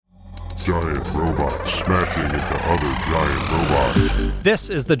Giant robots smashing into other giant robots. This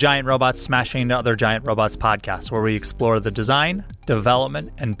is the Giant Robots Smashing into Other Giant Robots podcast, where we explore the design,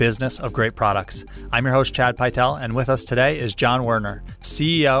 development, and business of great products. I'm your host, Chad Pytel, and with us today is John Werner,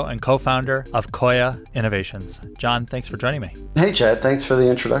 CEO and co-founder of Koya Innovations. John, thanks for joining me. Hey, Chad. Thanks for the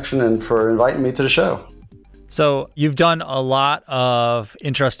introduction and for inviting me to the show. So you've done a lot of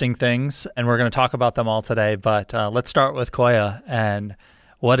interesting things, and we're going to talk about them all today, but let's start with Koya and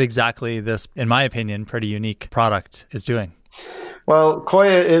what exactly this, in my opinion, pretty unique product is doing. Well,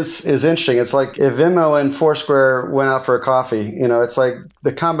 Koya is interesting. It's like if Venmo and Foursquare went out for a coffee. You know, it's like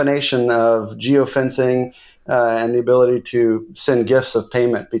the combination of geofencing and the ability to send gifts of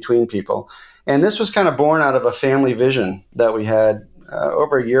payment between people. And this was kind of born out of a family vision that we had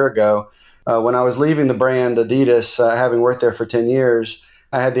over a year ago. When I was leaving the brand Adidas, having worked there for 10 years,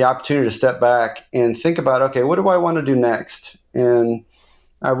 I had the opportunity to step back and think about, okay, what do I want to do next? And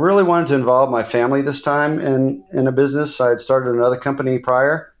I really wanted to involve my family this time in a business. I had started another company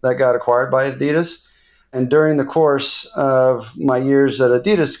prior that got acquired by Adidas. And during the course of my years at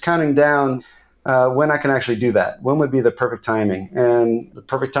Adidas, counting down when I can actually do that, when would be the perfect timing. And the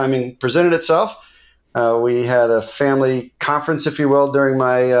perfect timing presented itself. We had a family conference, if you will, during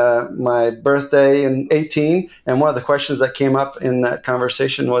my birthday in 2018. And one of the questions that came up in that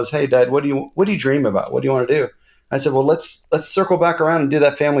conversation was, "Hey, Dad, what do you dream about? What do you want to do?" I said, "Well, let's circle back around and do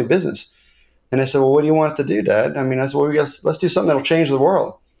that family business." And I said, "Well, what do you want to do, Dad?" I mean, I said, "Well, let's do something that'll change the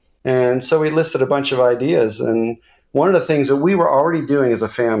world." And so we listed a bunch of ideas. And one of the things that we were already doing as a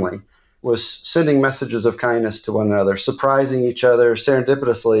family was sending messages of kindness to one another, surprising each other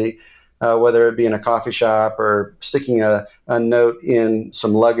serendipitously, whether it be in a coffee shop or sticking a note in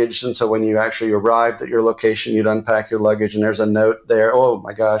some luggage. And so when you actually arrived at your location, you'd unpack your luggage and there's a note there. Oh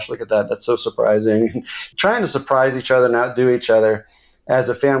my gosh, look at that. That's so surprising. Trying to surprise each other and outdo each other as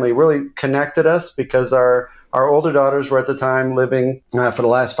a family really connected us because our older daughters were at the time living, for the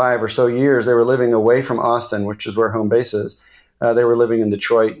last 5 or so years, they were living away from Austin, which is where home base is. They were living in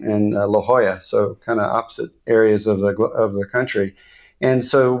Detroit and La Jolla, so kind of opposite areas of the country. And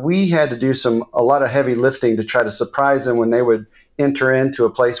so we had to do a lot of heavy lifting to try to surprise them when they would enter into a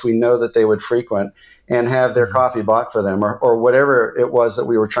place we know that they would frequent and have their coffee bought for them or whatever it was that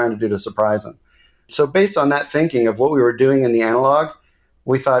we were trying to do to surprise them. So based on that thinking of what we were doing in the analog,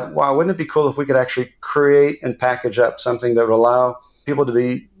 we thought, wow, wouldn't it be cool if we could actually create and package up something that would allow people to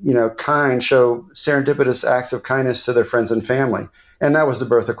be, kind, show serendipitous acts of kindness to their friends and family. And that was the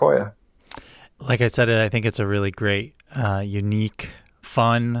birth of Koya. Like I said, I think it's a really great, unique,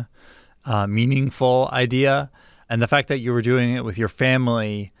 fun, meaningful idea. And the fact that you were doing it with your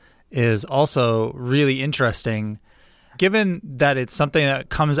family is also really interesting, given that it's something that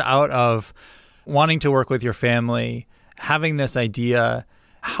comes out of wanting to work with your family, having this idea.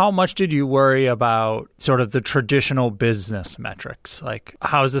 How much did you worry about sort of the traditional business metrics? Like,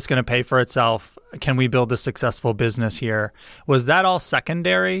 how is this going to pay for itself? Can we build a successful business here? Was that all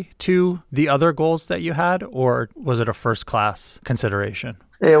secondary to the other goals that you had, or was it a first-class consideration?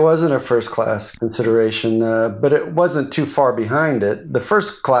 It wasn't a first-class consideration, but it wasn't too far behind it. The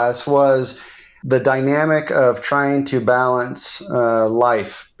first class was the dynamic of trying to balance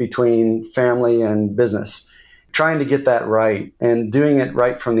life between family and business. Trying to get that right and doing it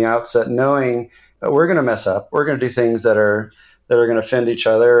right from the outset, knowing that we're going to mess up. We're going to do things that are going to offend each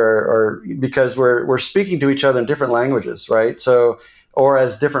other or because we're speaking to each other in different languages, right? So, or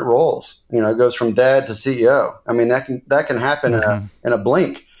as different roles, it goes from dad to CEO. I mean, that can happen in a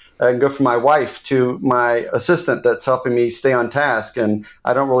blink. I can go from my wife to my assistant that's helping me stay on task, and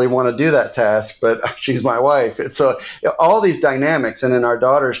I don't really want to do that task, but she's my wife. And so all these dynamics, and then our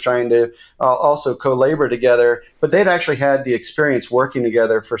daughters trying to also co-labor together, but they'd actually had the experience working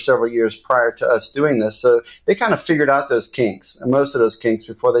together for several years prior to us doing this. So they kind of figured out those kinks, and most of those kinks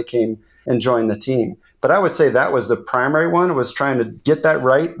before they came and joined the team. But I would say that was the primary one, was trying to get that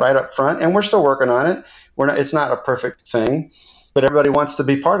right up front, and we're still working on it. It's not a perfect thing. But everybody wants to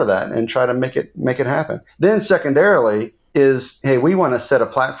be part of that and try to make it happen. Then secondarily is, hey, we want to set a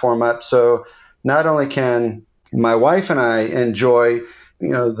platform up so not only can my wife and I enjoy,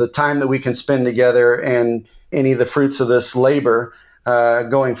 the time that we can spend together and any of the fruits of this labor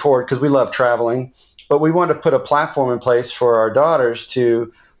going forward, because we love traveling, but we want to put a platform in place for our daughters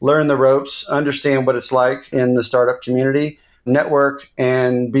to learn the ropes, understand what it's like in the startup community, network,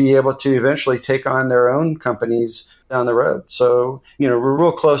 and be able to eventually take on their own companies down the road. So, we're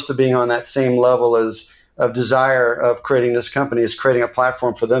real close to being on that same level of desire of creating this company, is creating a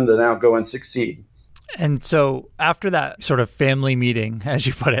platform for them to now go and succeed. And so after that sort of family meeting, as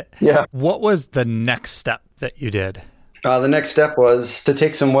you put it, yeah, what was the next step that you did? The next step was to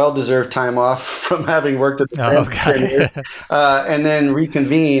take some well-deserved time off from having worked at the brand for 10 years, and then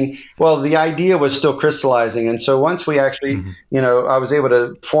reconvene. Well, the idea was still crystallizing. And so once we actually, I was able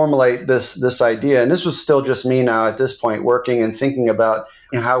to formulate this idea, and this was still just me now at this point, working and thinking about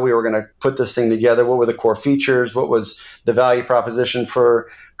how we were going to put this thing together. What were the core features? What was the value proposition for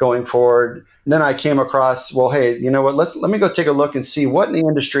going forward? And then I came across, well, hey, you know what? Let me go take a look and see what in the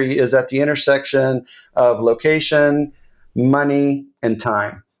industry is at the intersection of location, money, and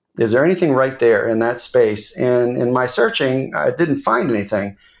time. Is there anything right there in that space? And in my searching, I didn't find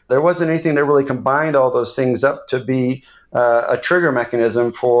anything. There wasn't anything that really combined all those things up to be a trigger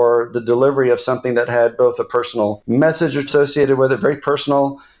mechanism for the delivery of something that had both a personal message associated with it, very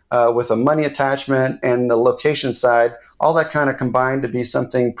personal, with a money attachment, and the location side. All that kind of combined to be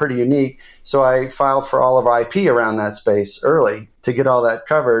something pretty unique. So I filed for all of our IP around that space early to get all that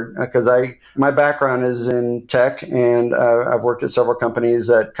covered, because my background is in tech, and I've worked at several companies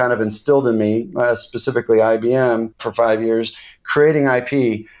that kind of instilled in me, specifically IBM for 5 years, creating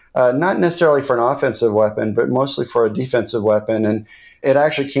IP, not necessarily for an offensive weapon, but mostly for a defensive weapon. And it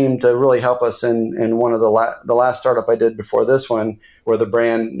actually came to really help us in one of the last startup I did before this one, where the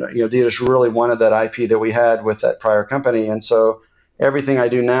brand, Adidas really wanted that IP that we had with that prior company. And so everything I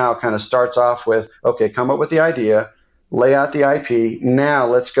do now kind of starts off with, okay, come up with the idea, lay out the IP. Now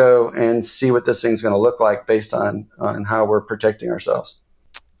let's go and see what this thing's going to look like based on how we're protecting ourselves.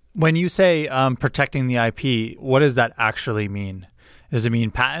 When you say protecting the IP, what does that actually mean? Does it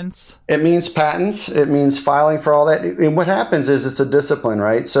mean patents? It means patents. It means filing for all that. And what happens is it's a discipline,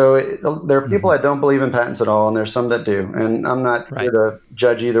 right? So there are people that don't believe in patents at all, and there's some that do. And I'm not here to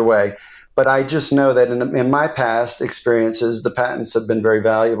judge either way. But I just know that in my past experiences, the patents have been very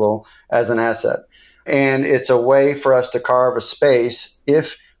valuable as an asset. And it's a way for us to carve a space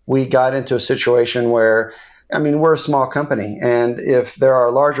if we got into a situation where, we're a small company, and if there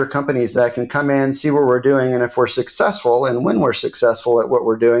are larger companies that can come in, see what we're doing, and if we're successful, and when we're successful at what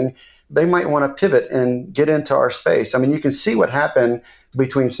we're doing, they might want to pivot and get into our space. You can see what happened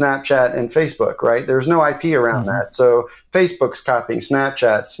between Snapchat and Facebook, right? There's no IP around that. So Facebook's copying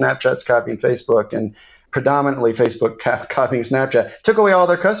Snapchat, Snapchat's copying Facebook, and predominantly Facebook copying Snapchat. Took away all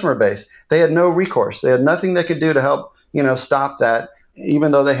their customer base. They had no recourse. They had nothing they could do to help, stop that,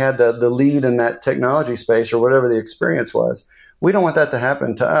 even though they had the lead in that technology space or whatever the experience was. We don't want that to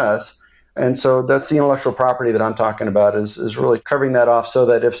happen to us. And so that's the intellectual property that I'm talking about, is really covering that off so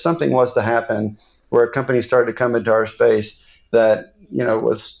that if something was to happen where a company started to come into our space that,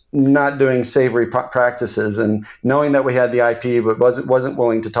 was not doing savory practices, and knowing that we had the IP but wasn't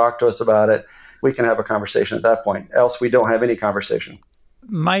willing to talk to us about it, we can have a conversation at that point. Else we don't have any conversation.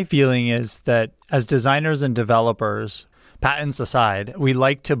 My feeling is that as designers and developers, patents aside, we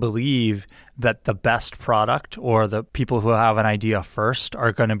like to believe that the best product or the people who have an idea first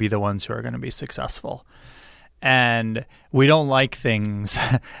are going to be the ones who are going to be successful. And we don't like things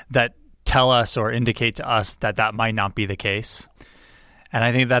that tell us or indicate to us that might not be the case. And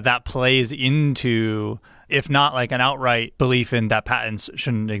I think that plays into, if not like an outright belief in that patents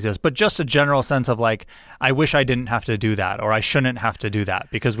shouldn't exist, but just a general sense of like, I wish I didn't have to do that, or I shouldn't have to do that,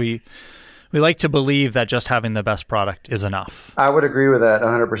 because we like to believe that just having the best product is enough. I would agree with that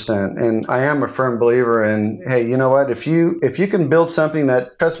 100%. And I am a firm believer in, hey, you know what? If you can build something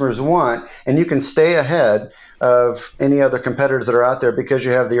that customers want, and you can stay ahead of any other competitors that are out there because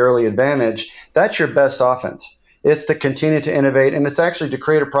you have the early advantage, that's your best offense. It's to continue to innovate, and it's actually to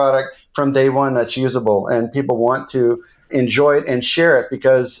create a product from day one that's usable and people want to enjoy it and share it,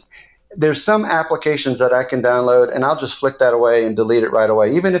 because there's some applications that I can download and I'll just flick that away and delete it right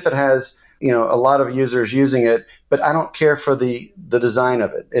away, even if it has a lot of users using it, but I don't care for the design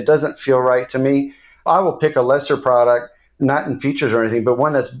of it. It doesn't feel right to me. I will pick a lesser product, not in features or anything, but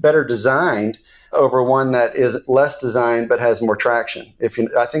one that's better designed over one that is less designed but has more traction. I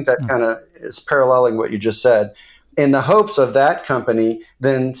think that kind of is paralleling what you just said, in the hopes of that company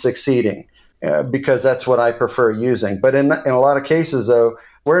then succeeding, because that's what I prefer using. But in a lot of cases, though,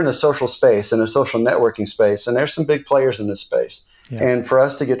 we're in a social space, in a social networking space, and there's some big players in this space. Yeah. And for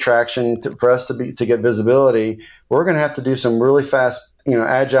us to get traction, for us to get visibility, we're going to have to do some really fast,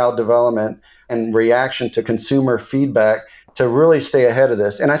 agile development and reaction to consumer feedback to really stay ahead of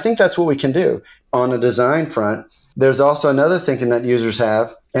this. And I think that's what we can do on the design front. There's also another thinking that users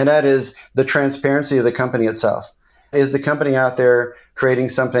have, and that is the transparency of the company itself. Is the company out there creating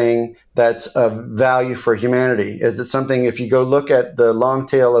something that's of value for humanity? Is it something, if you go look at the long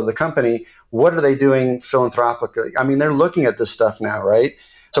tail of the company, what are they doing philanthropically? They're looking at this stuff now, right?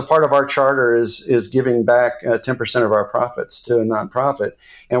 So part of our charter is giving back 10% of our profits to a nonprofit.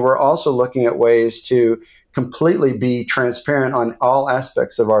 And we're also looking at ways to completely be transparent on all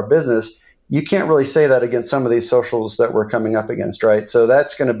aspects of our business, you can't really say that against some of these socials that we're coming up against, right? So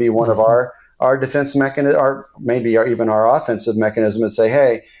that's going to be one of our defense mechanism, or maybe even our offensive mechanism, and say,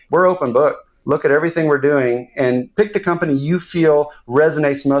 hey, we're open book. Look at everything we're doing and pick the company you feel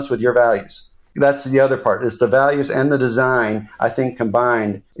resonates most with your values. That's the other part. It's the values and the design, I think,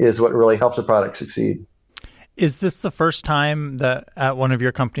 combined is what really helps a product succeed. Is this the first time that at one of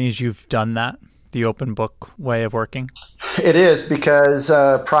your companies you've done that, the open book way of working? It is, because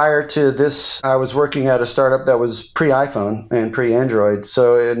prior to this, I was working at a startup that was pre-iPhone and pre-Android,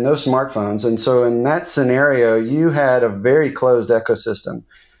 so no smartphones. And so in that scenario, you had a very closed ecosystem,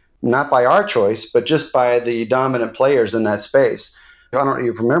 not by our choice, but just by the dominant players in that space. I don't know if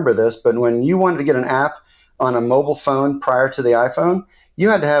you remember this, but when you wanted to get an app on a mobile phone prior to the iPhone, you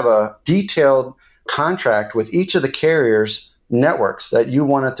had to have a detailed contract with each of the carriers' networks that you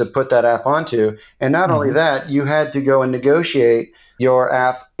wanted to put that app onto. And not only that, you had to go and negotiate your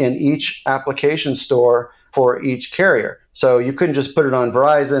app in each application store for each carrier. So you couldn't just put it on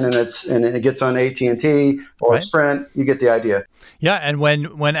Verizon and it gets on AT&T or right. Sprint. You get the idea. Yeah, and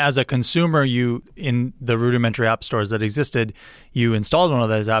when as a consumer, you in the rudimentary app stores that existed, you installed one of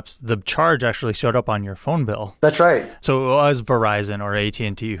those apps, the charge actually showed up on your phone bill. That's right. So it was Verizon or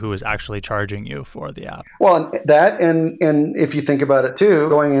AT&T who was actually charging you for the app. Well, that and if you think about it too,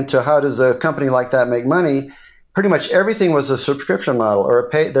 going into how does a company like that make money? Pretty much everything was a subscription model or a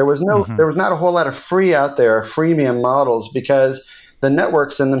pay. There was not a whole lot of free out there, freemium models, because the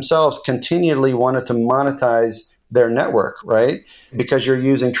networks in themselves continually wanted to monetize their network, right? Because you're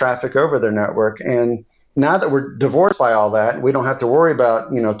using traffic over their network. And now that we're divorced by all that, we don't have to worry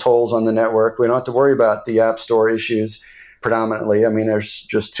about, tolls on the network. We don't have to worry about the app store issues predominantly. I mean, there's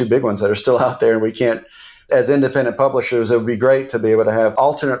just two big ones that are still out there, and we can't, as independent publishers, it would be great to be able to have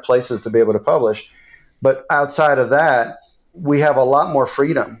alternate places to be able to publish. But outside of that, we have a lot more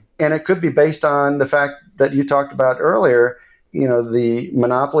freedom. And it could be based on the fact that you talked about earlier, the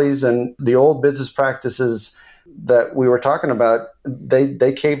monopolies and the old business practices that we were talking about,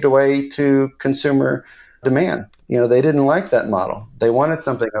 they caved away to consumer demand. They didn't like that model. They wanted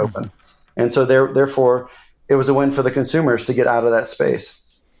something open. And so therefore, it was a win for the consumers to get out of that space.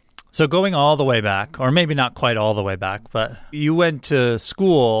 So going all the way back, or maybe not quite all the way back, but you went to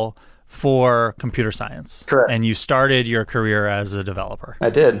school for computer science. Correct. And you started your career as a developer. I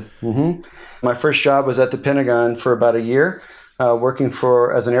did. My first job was at the Pentagon for about a year, working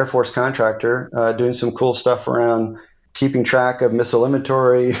as an Air Force contractor, doing some cool stuff around keeping track of missile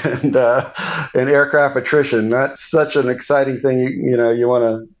inventory and aircraft attrition. Not such an exciting thing, you want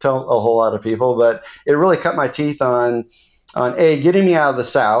to tell a whole lot of people, but it really cut my teeth on getting me out of the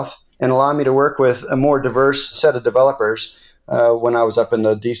South and allowing me to work with a more diverse set of developers. When I was up in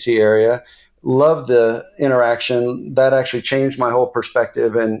the DC area, loved the interaction. That actually changed my whole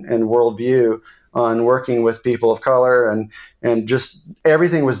perspective and worldview on working with people of color, and just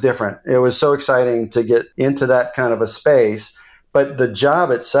everything was different. It was so exciting to get into that kind of a space. But the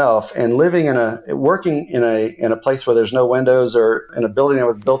job itself and working in a place where there's no windows, or in a building that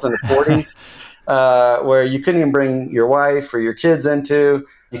was built in the 40s, where you couldn't even bring your wife or your kids into,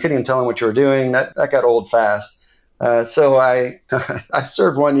 you couldn't even tell them what you were doing. That got old fast. So I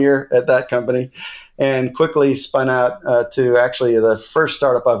served 1 year at that company and quickly spun out to actually the first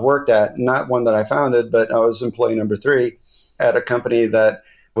startup I've worked at, not one that I founded, but I was employee number 3 at a company that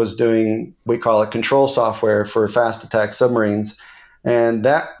was doing, we call it control software for fast attack submarines. And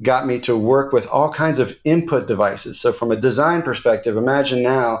that got me to work with all kinds of input devices. So from a design perspective, imagine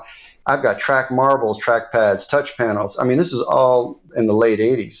now I've got track marbles, track pads, touch panels. I mean, this is all in the late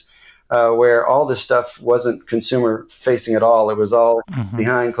 80s. Where all this stuff wasn't consumer facing at all. It was all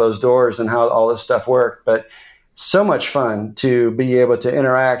behind closed doors and how all this stuff worked. But so much fun to be able to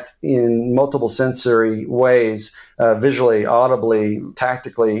interact in multiple sensory ways, visually, audibly,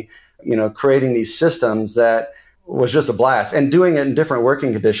 tactically, creating these systems that was just a blast, and doing it in different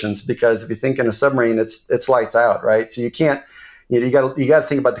working conditions, because if you think in a submarine, it's lights out, right? So you can't, you got to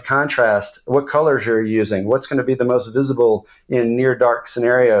think about the contrast, what colors you're using, what's going to be the most visible in near dark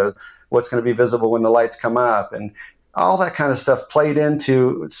scenarios, what's going to be visible when the lights come up, and all that kind of stuff played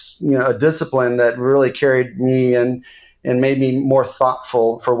into a discipline that really carried me and made me more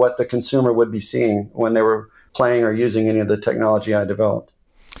thoughtful for what the consumer would be seeing when they were playing or using any of the technology I developed.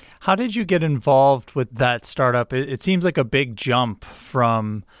 How did you get involved with that startup? It seems like a big jump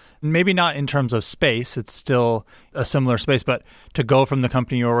from, maybe not in terms of space, it's still a similar space, but to go from the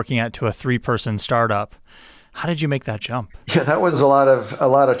company you were working at to a 3-person startup. How did you make that jump? Yeah, that was a lot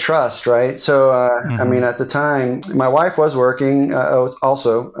of trust, right? So, I mean, at the time, my wife was working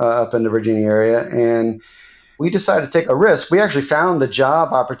also up in the Virginia area, and we decided to take a risk. We actually found the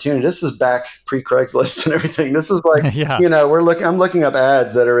job opportunity. This is back pre-Craigslist and everything. This is like, Yeah. I'm looking up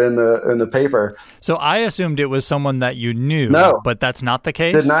ads that are in the paper. So I assumed it was someone that you knew, No. but that's not the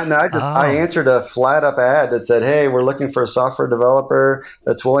case? Did not know. I answered a flat up ad that said, hey, we're looking for a software developer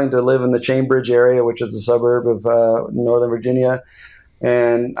that's willing to live in the Chainbridge area, which is a suburb of Northern Virginia.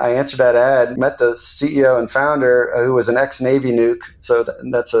 And I answered that ad, met the CEO and founder, who was an ex-Navy nuke. So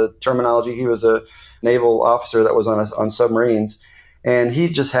that's a terminology. He was a naval officer that was on submarines. And he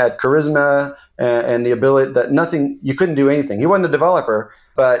just had charisma and the ability that you couldn't do anything. He wasn't a developer,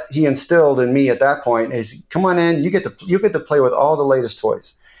 but he instilled in me at that point, he said, come on in, you get to play with all the latest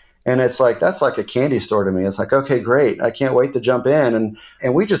toys. And it's like, that's like a candy store to me. It's like, okay, great. I can't wait to jump in.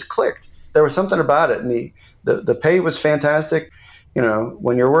 And we just clicked. There was something about it. And the pay was fantastic.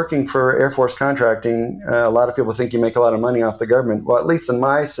 When you're working for Air Force contracting, a lot of people think you make a lot of money off the government. Well, at least in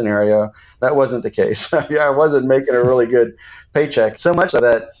my scenario, that wasn't the case. I wasn't making a really good paycheck. So much so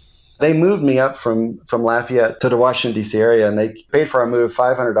that they moved me up from Lafayette to the Washington, D.C. area, and they paid for our move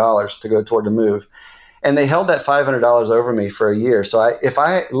 $500 to go toward the move. And they held that $500 over me for a year. So if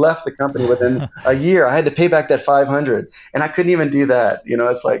I left the company within a year, I had to pay back that $500. And I couldn't even do that.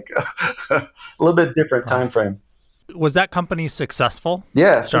 It's like a little bit different time frame. Was that company successful?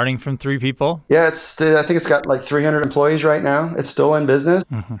 Yeah. Starting from 3 people? Yeah, I think it's got like 300 employees right now. It's still in business.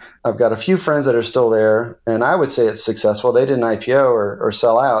 Mm-hmm. I've got a few friends that are still there, and I would say it's successful. They didn't IPO or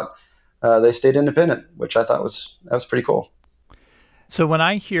sell out. They stayed independent, which I thought was pretty cool. So when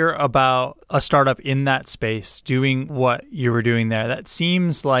I hear about a startup in that space doing what you were doing there, that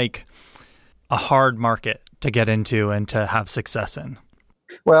seems like a hard market to get into and to have success in.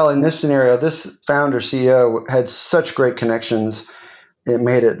 Well, in this scenario, this founder CEO had such great connections, it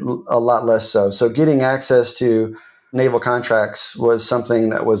made it a lot less so. So getting access to naval contracts was something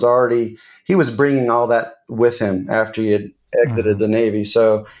that was he was bringing all that with him after he had exited the Navy.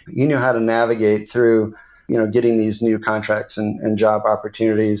 So he knew how to navigate through, getting these new contracts and job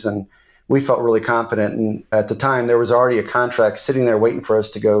opportunities. And we felt really confident. And at the time, there was already a contract sitting there waiting for us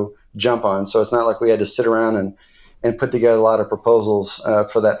to go jump on. So it's not like we had to sit around and put together a lot of proposals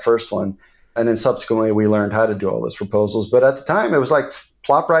for that first one. And then subsequently, we learned how to do all those proposals. But at the time, it was like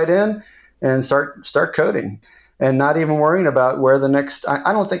plop right in and start coding and not even worrying about where the next –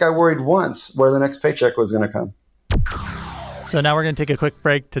 I don't think I worried once where the next paycheck was going to come. So now we're going to take a quick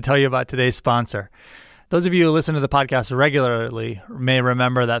break to tell you about today's sponsor. Those of you who listen to the podcast regularly may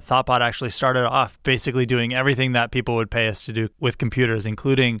remember that Thoughtbot actually started off basically doing everything that people would pay us to do with computers,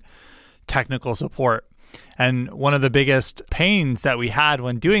 including technical support. And one of the biggest pains that we had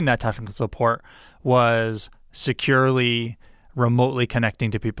when doing that technical support was securely, remotely connecting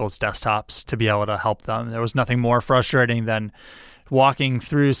to people's desktops to be able to help them. There was nothing more frustrating than walking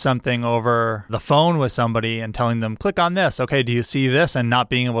through something over the phone with somebody and telling them, click on this. Okay, do you see this? And not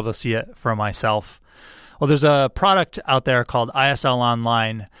being able to see it for myself. Well, there's a product out there called ISL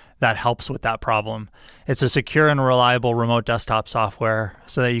Online that helps with that problem. It's a secure and reliable remote desktop software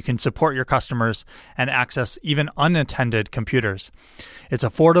so that you can support your customers and access even unattended computers. It's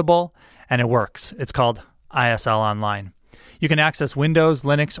affordable and it works. It's called ISL Online. You can access Windows,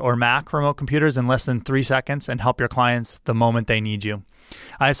 Linux, or Mac remote computers in less than 3 seconds and help your clients the moment they need you.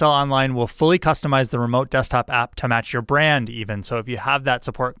 ISL Online will fully customize the remote desktop app to match your brand even. So if you have that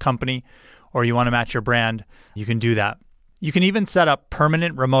support company or you want to match your brand, you can do that. You can even set up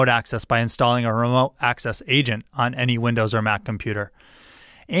permanent remote access by installing a remote access agent on any Windows or Mac computer.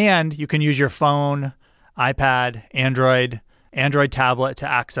 And you can use your phone, iPad, Android tablet to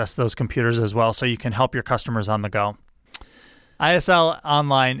access those computers as well, so you can help your customers on the go. ISL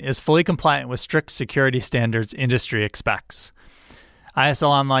Online is fully compliant with strict security standards industry expects. ISL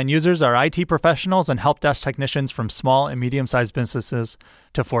Online users are IT professionals and help desk technicians from small and medium-sized businesses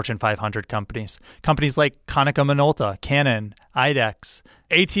to Fortune 500 companies. Companies like Konica Minolta, Canon, IDEX,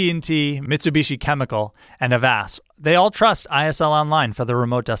 AT&T, Mitsubishi Chemical, and Avast. They all trust ISL Online for their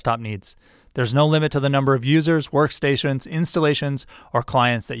remote desktop needs. There's no limit to the number of users, workstations, installations, or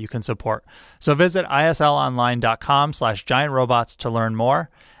clients that you can support. So visit islonline.com/giantrobots to learn more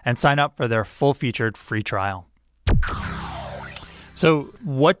and sign up for their full-featured free trial. So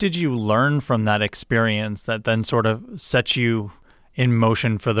what did you learn from that experience that then sort of set you in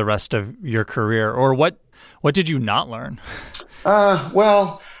motion for the rest of your career? Or what did you not learn?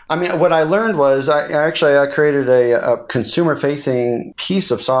 Well, I mean, what I learned was I created a consumer-facing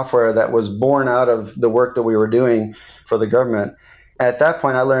piece of software that was born out of the work that we were doing for the government. At that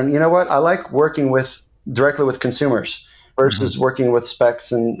point, I learned, you know what? I like working directly with consumers versus working with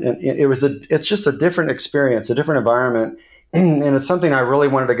specs, and it's just a different experience, a different environment. and it's something I really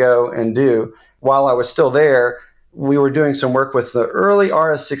wanted to go and do. While I was still there, we were doing some work with the early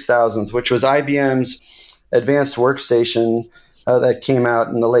RS-6000s, which was IBM's advanced workstation that came out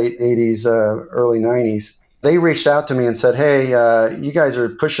in the late 80s, early 90s. They reached out to me and said, hey, you guys are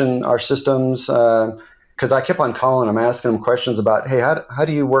pushing our systems, because I kept on calling them, asking them questions about, hey, how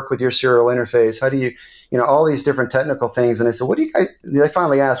do you work with your serial interface? How do you, all these different technical things. And they said, they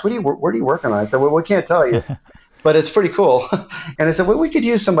finally asked, what are you working on? I said, well, we can't tell you, but it's pretty cool. And I said, well, we could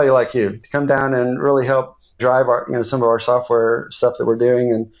use somebody like you to come down and really help drive our, some of our software stuff that we're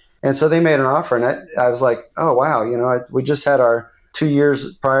doing. And so they made an offer, and I was like, oh, wow. We just had 2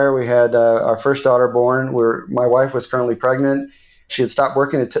 years prior, we had our first daughter born. My wife was currently pregnant. She had stopped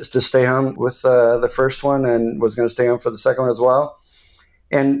working to stay home with the first one and was going to stay home for the second one as well.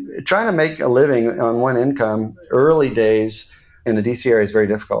 And trying to make a living on one income early days in the DC area is very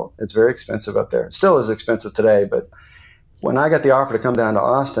difficult. It's very expensive up there. It still is expensive today, but when I got the offer to come down to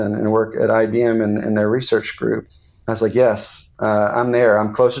Austin and work at IBM and their research group, I was like, yes, I'm there.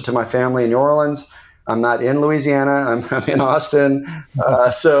 I'm closer to my family in New Orleans. I'm not in Louisiana. I'm in Austin.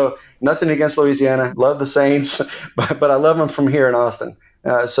 So nothing against Louisiana. Love the Saints, but I love them from here in Austin.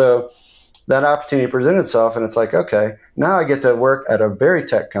 So that opportunity presented itself, and it's like, okay, now I get to work at a very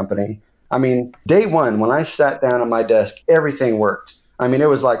tech company. I mean, day one, when I sat down at my desk, everything worked. I mean, it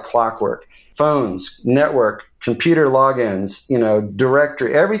was like clockwork. Phones, network, computer logins,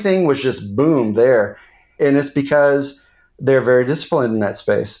 directory, everything was just boom there. And it's because they're very disciplined in that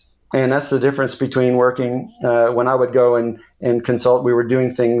space. And that's the difference between working when I would go and consult. We were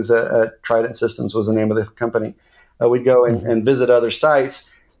doing things at Trident Systems was the name of the company. We'd go and visit other sites.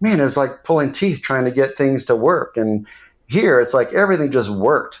 Man, it was like pulling teeth trying to get things to work. And here it's like everything just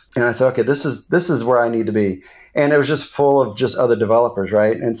worked. And I said, okay, this is where I need to be. And it was just full of just other developers,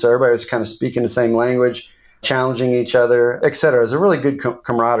 right? And so everybody was kind of speaking the same language, challenging each other, et cetera. It was a really good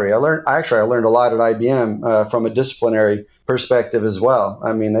camaraderie. I learned a lot at IBM from a disciplinary perspective as well.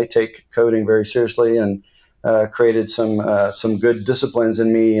 I mean, they take coding very seriously and created some good disciplines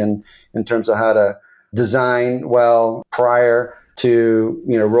in me and in terms of how to design well prior to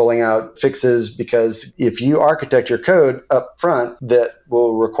rolling out fixes, because if you architect your code up front, that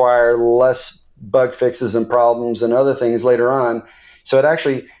will require less bug fixes and problems and other things later on. So it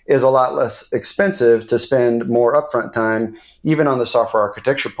actually is a lot less expensive to spend more upfront time, even on the software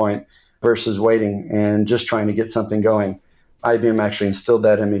architecture point, versus waiting and just trying to get something going. IBM actually instilled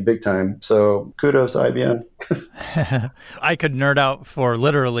that in me big time. So kudos to IBM. I could nerd out for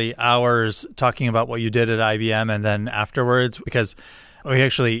literally hours talking about what you did at IBM and then afterwards, because we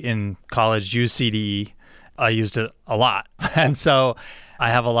actually in college used CDE. I used it a lot. And so I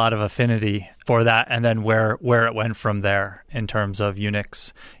have a lot of affinity for that, and then where it went from there in terms of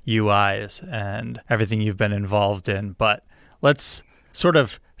Unix UIs and everything you've been involved in. But let's sort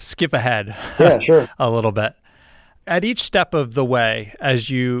of skip ahead sure. a little bit. At each step of the way,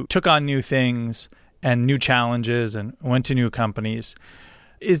 as you took on new things and new challenges and went to new companies,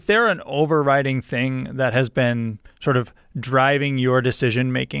 is there an overriding thing that has been sort of driving your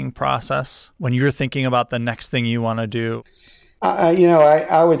decision-making process when you're thinking about the next thing you want to do?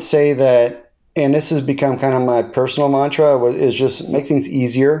 I would say that, and this has become kind of my personal mantra, is just make things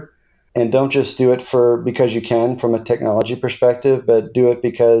easier, and don't just do it because you can from a technology perspective, but do it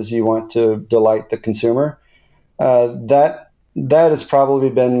because you want to delight the consumer. That has probably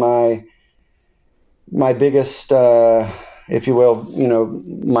been my biggest, if you will,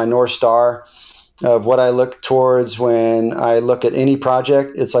 my North Star of what I look towards when I look at any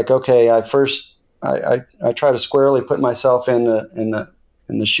project. It's like, okay, I try to squarely put myself in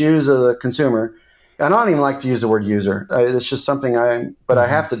the shoes of the consumer. I don't even like to use the word user. It's just something but I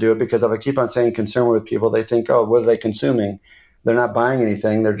have to do it, because if I keep on saying consumer with people, they think, oh, what are they consuming? They're not buying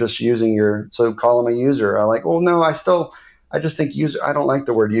anything. They're just using so call them a user. I'm like, well, no, I just think user. I don't like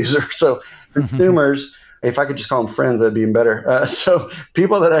the word user. So consumers, if I could just call them friends, that'd be even better. So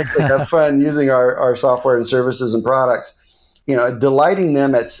people that actually have fun using our software and services and products, delighting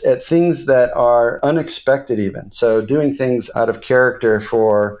them at things that are unexpected even. So doing things out of character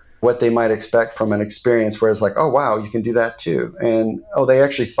for what they might expect from an experience, where it's like, oh, wow, you can do that too. And, oh, they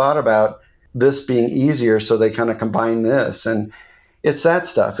actually thought about this being easier, so they kind of combine this. And it's that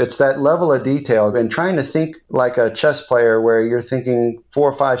stuff. It's that level of detail and trying to think like a chess player, where you're thinking 4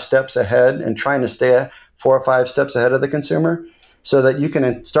 or 5 steps ahead and trying to stay 4 or 5 steps ahead of the consumer, so that you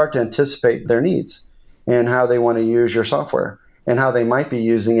can start to anticipate their needs and how they want to use your software and how they might be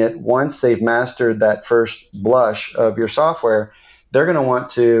using it. Once they've mastered that first blush of your software, they're going to want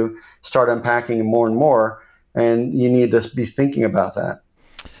to start unpacking more and more, and you need to be thinking about that.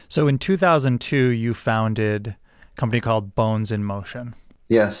 So in 2002, you founded company called Bones in Motion.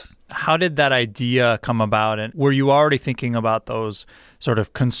 Yes. How did that idea come about? And were you already thinking about those sort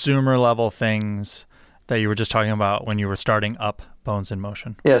of consumer level things that you were just talking about when you were starting up Bones in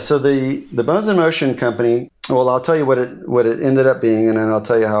Motion? Yeah, so the Bones in Motion company, well, I'll tell you what it ended up being, and then I'll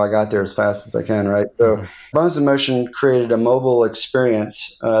tell you how I got there as fast as I can, right? So Bones in Motion created a mobile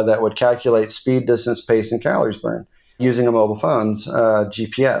experience that would calculate speed, distance, pace, and calories burned using a mobile phone's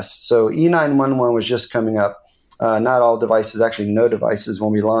GPS. So E911 was just coming up. Not all devices, actually no devices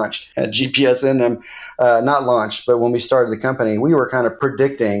when we launched had GPS in them. Not launched, but when we started the company, we were kind of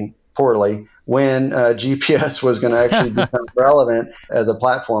predicting poorly when GPS was going to actually become relevant as a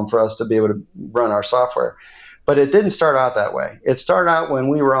platform for us to be able to run our software. But it didn't start out that way. It started out when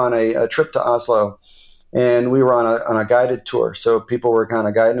we were on a trip to Oslo, and we were on a guided tour. So people were kind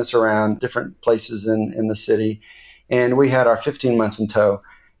of guiding us around different places in the city, and we had our 15-month in tow.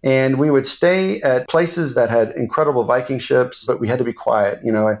 And we would stay at places that had incredible Viking ships, but we had to be quiet,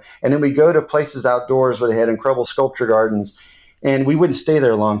 And then we go to places outdoors where they had incredible sculpture gardens, and we wouldn't stay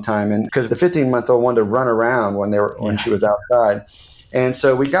there a long time. And because the 15-month-old wanted to run around when she was outside. And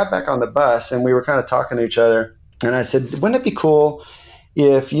so we got back on the bus, and we were kind of talking to each other. And I said, wouldn't it be cool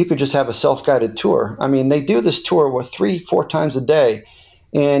if you could just have a self-guided tour? I mean, they do this tour 3-4 times a day.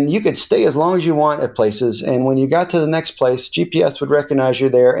 And you could stay as long as you want at places. And when you got to the next place, GPS would recognize you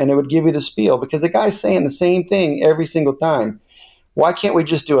there, and it would give you the spiel because the guy's saying the same thing every single time. Why can't we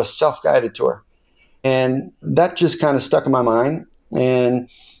just do a self-guided tour? And that just kind of stuck in my mind and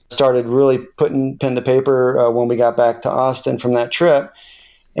started really putting pen to paper when we got back to Austin from that trip.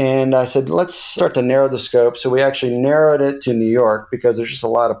 And I said, let's start to narrow the scope. So we actually narrowed it to New York because there's just a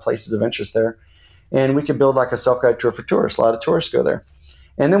lot of places of interest there. And we could build like a self-guided tour for tourists. A lot of tourists go there.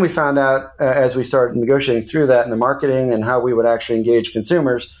 And then we found out as we started negotiating through that and the marketing and how we would actually engage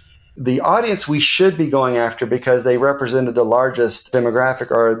consumers, the audience we should be going after because they represented the largest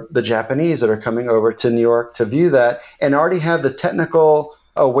demographic are the Japanese that are coming over to New York to view that and already have the technical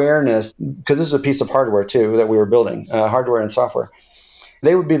awareness, because this is a piece of hardware too that we were building, hardware and software.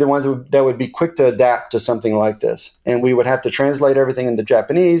 They would be the ones that would be quick to adapt to something like this. And we would have to translate everything into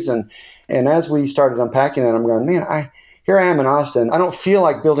Japanese. And as we started unpacking that, I'm going, man, here I am in Austin. I don't feel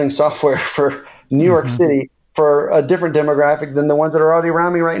like building software for New York City for a different demographic than the ones that are already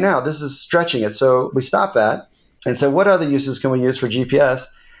around me right now. This is stretching it. So we stopped that and said, what other uses can we use for GPS?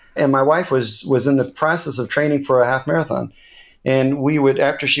 And my wife was in the process of training for a half marathon. And we would,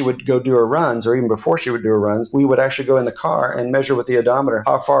 after she would go do her runs, or even before she would do her runs, we would actually go in the car and measure with the odometer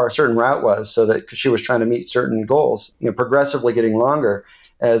how far a certain route was, so that 'cause she was trying to meet certain goals, progressively getting longer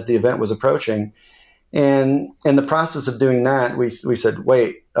as the event was approaching. And in the process of doing that, we said,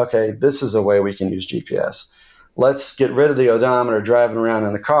 wait, okay, this is a way we can use GPS. Let's get rid of the odometer driving around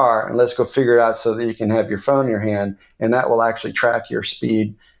in the car, and let's go figure it out so that you can have your phone in your hand, and that will actually track your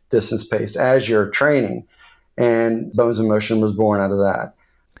speed, distance, pace as you're training. And Bones in Motion was born out of that.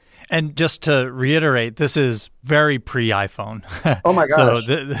 And just to reiterate, this is very pre-iPhone. Oh my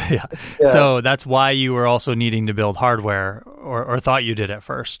gosh. So that's why you were also needing to build hardware, or thought you did at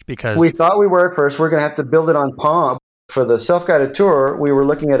first, because we thought we were at first. We're going to have to build it on Palm. For the self-guided tour, we were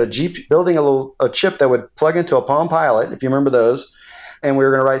looking at building a chip that would plug into a Palm Pilot, if you remember those, and we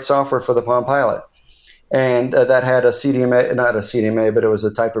were going to write software for the Palm Pilot. And that had a CDMA, not a CDMA, but it was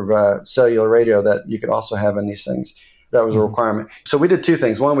a type of cellular radio that you could also have in these things. That was a requirement. So we did two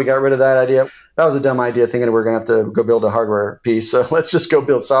things. One, we got rid of that idea. That was a dumb idea, thinking we were going to have to go build a hardware piece. So let's just go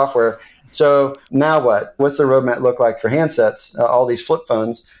build software. So now what? What's the roadmap look like for handsets, all these flip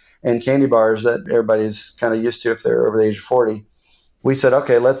phones and candy bars that everybody's kind of used to if they're over the age of 40? We said,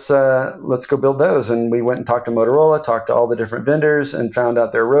 okay, let's go build those. And we went and talked to Motorola, talked to all the different vendors, and found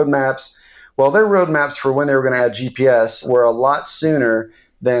out their roadmaps. Well, their roadmaps for when they were going to add GPS were a lot sooner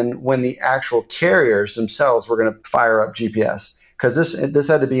than when the actual carriers themselves were going to fire up GPS, because this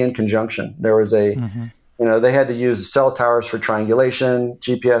had to be in conjunction. There was they had to use cell towers for triangulation.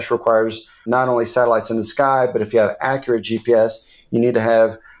 GPS requires not only satellites in the sky, but if you have accurate GPS, you need to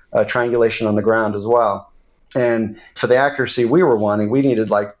have triangulation on the ground as well. And for the accuracy we were wanting, we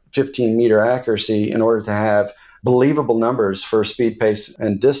needed like 15-meter accuracy in order to have believable numbers for speed, pace,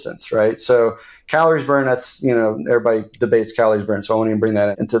 and distance, right? So calories burned, that's, everybody debates calories burned, so I won't even bring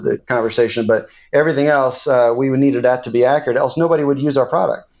that into the conversation. But everything else, we needed that to be accurate, else nobody would use our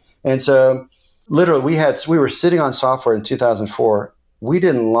product. And so literally we were sitting on software in 2004. We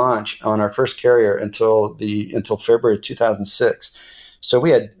didn't launch on our first carrier until February of 2006. So we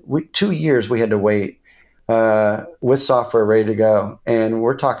had 2 years we had to wait with software ready to go. And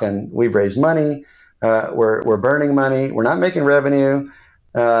we're talking, we've raised money. We're burning money. We're not making revenue.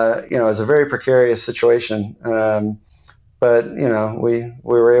 It's a very precarious situation. But we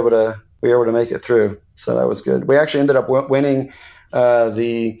were able to make it through. So that was good. We actually ended up winning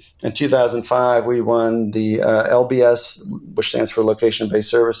in 2005. We won the LBS, which stands for Location Based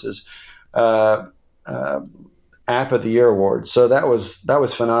Services, App of the Year award. So that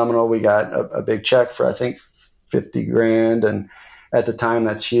was phenomenal. We got a big check for I think $50,000, and at the time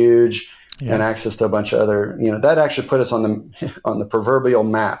that's huge. Yeah. And access to a bunch of other, that actually put us on the proverbial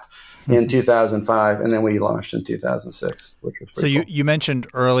map in 2005, and then we launched in 2006, which was pretty cool. You mentioned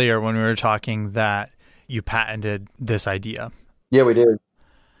earlier when we were talking that you patented this idea. Yeah, we did.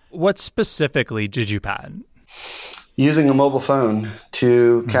 What specifically did you patent? Using a mobile phone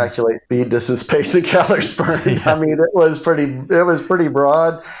to calculate speed, distance, pace, and calories burned. Yeah. I mean, it was pretty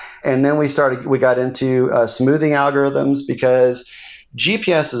broad. And then we got into smoothing algorithms, because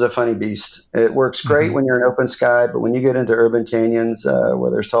GPS is a funny beast. It works great when you're in open sky, but when you get into urban canyons where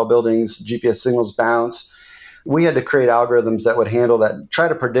there's tall buildings, GPS signals bounce. We had to create algorithms that would handle that, try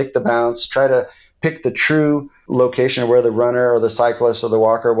to predict the bounce, try to pick the true location of where the runner or the cyclist or the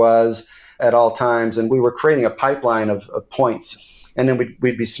walker was at all times. And we were creating a pipeline of points. And then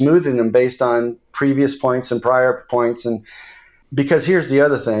we'd be smoothing them based on previous points and prior points. And because here's the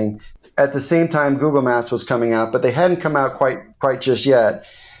other thing. At the same time, Google Maps was coming out, but they hadn't come out quite just yet.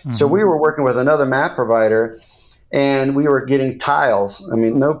 Mm-hmm. So we were working with another map provider, and we were getting tiles. I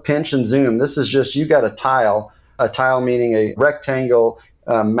mean, no pinch and zoom. This is just, you got a tile meaning a rectangle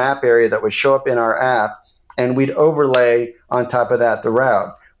map area that would show up in our app, and we'd overlay on top of that the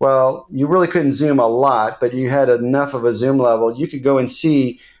route. Well, you really couldn't zoom a lot, but you had enough of a zoom level. You could go and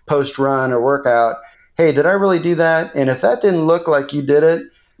see post-run or workout, hey, did I really do that? And if that didn't look like you did it,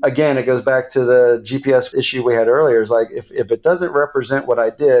 again, it goes back to the GPS issue we had earlier. It's like, if it doesn't represent what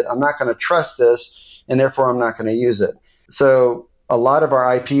I did, I'm not going to trust this, and therefore I'm not going to use it. So a lot of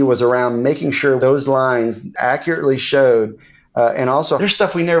our IP was around making sure those lines accurately showed. And also, there's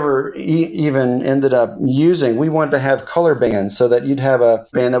stuff we never even ended up using. We wanted to have color bands so that you'd have a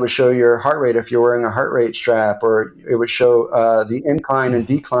band that would show your heart rate if you're wearing a heart rate strap, or it would show the incline and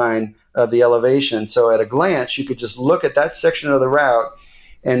decline of the elevation. So at a glance, you could just look at that section of the route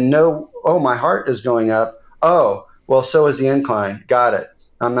and know, oh, my heart is going up. Oh, well, so is the incline. Got it.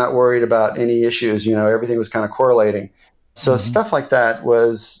 I'm not worried about any issues. Everything was kind of correlating. So stuff like that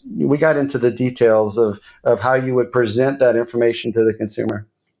we got into the details of how you would present that information to the consumer.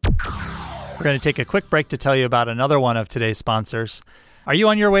 We're going to take a quick break to tell you about another one of today's sponsors. Are you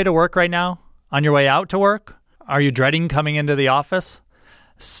on your way to work right now? On your way out to work? Are you dreading coming into the office?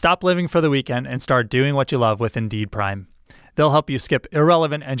 Stop living for the weekend and start doing what you love with Indeed Prime. They'll help you skip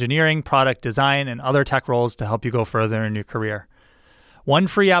irrelevant engineering, product design, and other tech roles to help you go further in your career. One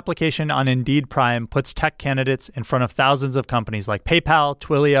free application on Indeed Prime puts tech candidates in front of thousands of companies like PayPal,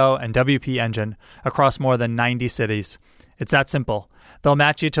 Twilio, and WP Engine across more than 90 cities. It's that simple. They'll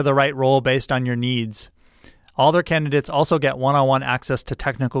match you to the right role based on your needs. All their candidates also get one-on-one access to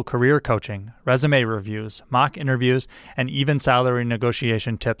technical career coaching, resume reviews, mock interviews, and even salary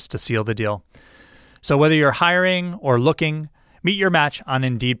negotiation tips to seal the deal. So whether you're hiring or looking, meet your match on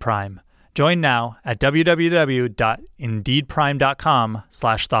Indeed Prime. Join now at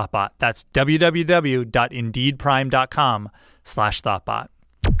www.indeedprime.com/thoughtbot. That's www.indeedprime.com/thoughtbot.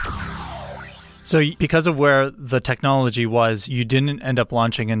 So because of where the technology was, you didn't end up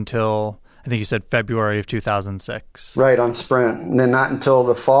launching until, I think you said February of 2006. Right, on Sprint. And then not until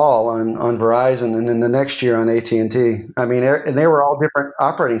the fall on Verizon, and then the next year on AT&T. I mean, and they were all different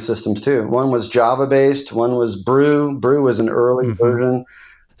operating systems too. One was Java-based, one was Brew. Brew was an early version.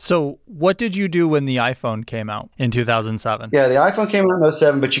 So what did you do when the iPhone came out in 2007? Yeah, the iPhone came out in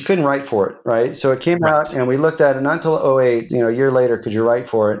 2007, but you couldn't write for it, right? So it came out, and we looked at it not until 2008, a year later, could you write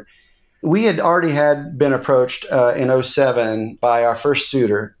for it? We had already been approached in 2007 by our first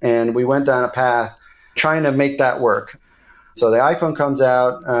suitor, and we went down a path trying to make that work. So the iPhone comes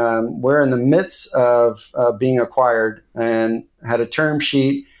out. We're in the midst of being acquired and had a term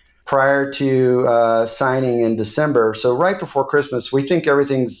sheet prior to signing in December. So right before Christmas, we think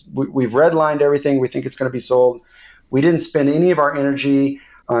we've redlined everything. We think it's going to be sold. We didn't spend any of our energy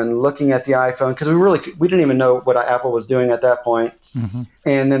on looking at the iPhone because we didn't even know what Apple was doing at that point. Mm-hmm.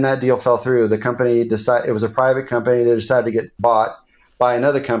 And then that deal fell through. The company decided, it was a private company. They decided to get bought by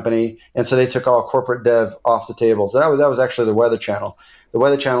another company. And so they took all corporate dev off the table. So that was actually the Weather Channel. The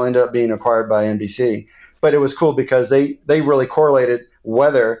Weather Channel ended up being acquired by NBC. But it was cool because they really correlated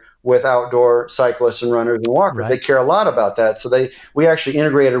weather with outdoor cyclists and runners and walkers. Right. They care a lot about that. So we actually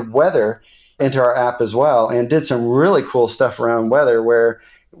integrated weather into our app as well and did some really cool stuff around weather where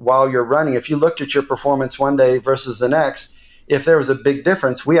while you're running, if you looked at your performance one day versus the next, if there was a big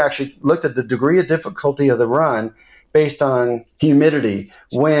difference, we actually looked at the degree of difficulty of the run based on humidity,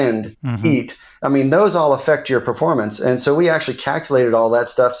 wind, heat. I mean, those all affect your performance. And so we actually calculated all that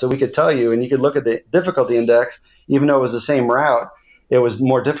stuff so we could tell you, and you could look at the difficulty index, even though it was the same route, it was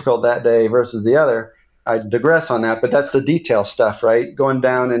more difficult that day versus the other. I digress on that, but that's the detail stuff, right? Going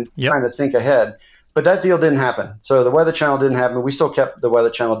down and trying to think ahead. But that deal didn't happen. So the Weather Channel didn't happen. We still kept the Weather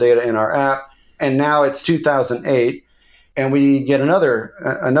Channel data in our app. And now it's 2008. And we get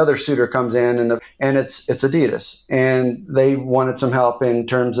another suitor comes in, and it's Adidas, and they wanted some help in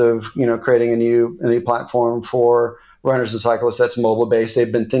terms of creating a new platform for runners and cyclists that's mobile based. They've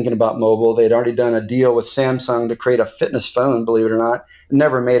been thinking about mobile. They'd already done a deal with Samsung to create a fitness phone, believe it or not.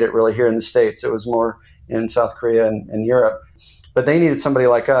 Never made it really here in the States. It was more in South Korea and Europe. But they needed somebody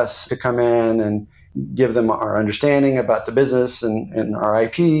like us to come in and give them our understanding about the business, and our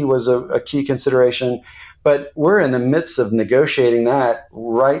IP was a key consideration. But we're in the midst of negotiating that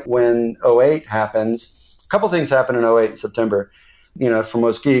right when 08 happens. A couple things happened in 08 in September. For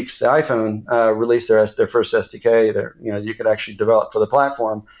most geeks, the iPhone released their first SDK. You could actually develop for the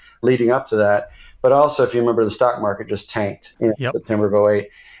platform leading up to that. But also, if you remember, the stock market just tanked in September of 08.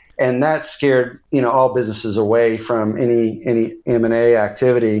 And that scared all businesses away from any M&A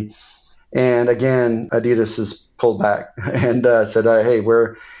activity. And again, Adidas has pulled back and said, hey,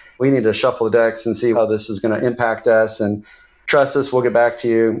 we need to shuffle the decks and see how this is going to impact us, and trust us, we'll get back to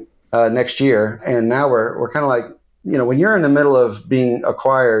you next year. And now we're kind of like, when you're in the middle of being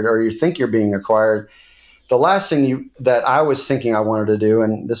acquired, or you think you're being acquired, the last thing that I was thinking I wanted to do,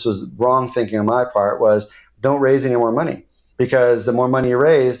 and this was wrong thinking on my part, was don't raise any more money, because the more money you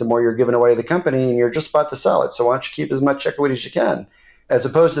raise, the more you're giving away the company, and you're just about to sell it. So why don't you keep as much equity as you can, as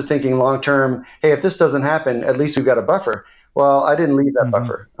opposed to thinking long term, hey, if this doesn't happen, at least we've got a buffer. Well, I didn't leave that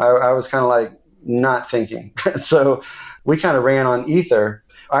buffer. I was kind of like not thinking. So we kind of ran on ether.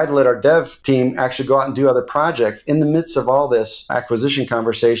 I'd let our dev team actually go out and do other projects in the midst of all this acquisition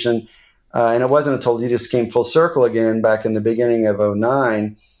conversation. And it wasn't until Adidas came full circle again back in the beginning of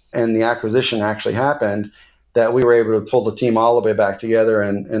 09 and the acquisition actually happened that we were able to pull the team all the way back together,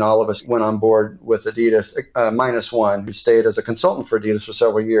 and all of us went on board with Adidas, minus one, who stayed as a consultant for Adidas for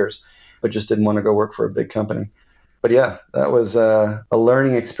several years, but just didn't want to go work for a big company. But yeah, that was a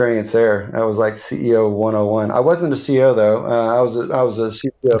learning experience there. That was like CEO 101. I wasn't a CEO though. I was a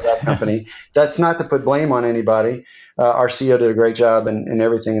CEO of that company. That's not to put blame on anybody. Our CEO did a great job and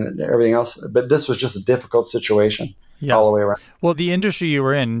everything else. But this was just a difficult situation all the way around. Well, the industry you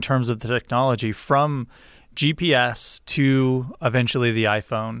were in terms of the technology, from GPS to eventually the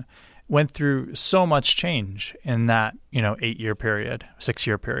iPhone, went through so much change in that 8-year period,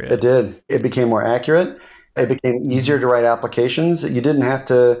 6-year period. It did. It became more accurate. It became easier to write applications. You didn't have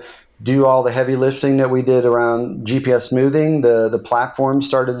to do all the heavy lifting that we did around GPS smoothing. The platform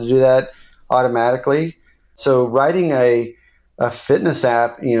started to do that automatically. So writing a fitness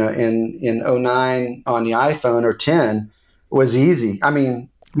app, in 09 on the iPhone or 10 was easy. I mean,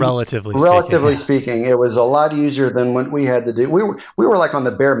 relatively speaking, it was a lot easier than what we had to do. We were like on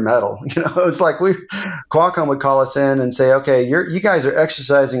the bare metal. It's like Qualcomm would call us in and say, okay, you guys are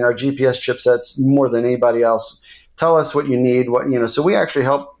exercising our GPS chipsets more than anybody else. Tell us what you need. So we actually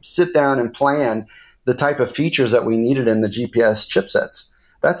helped sit down and plan the type of features that we needed in the GPS chipsets.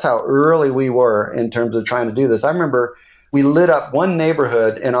 That's how early we were in terms of trying to do this. I remember we lit up one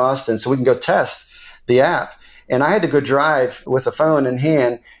neighborhood in Austin so we can go test the app. And I had to go drive with a phone in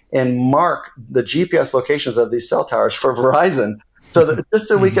hand and mark the GPS locations of these cell towers for Verizon, just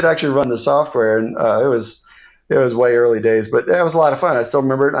so we could actually run the software. And it was way early days, but it was a lot of fun. I still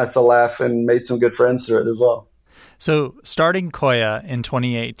remember it, and I still laugh and made some good friends through it as well. So starting Koya in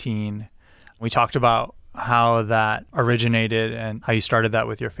 2018, we talked about how that originated and how you started that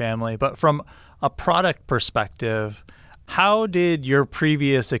with your family. But from a product perspective, how did your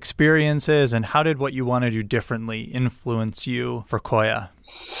previous experiences and how did what you want to do differently influence you for Koya?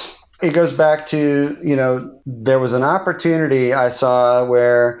 It goes back to, there was an opportunity I saw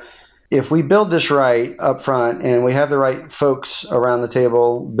where if we build this right up front and we have the right folks around the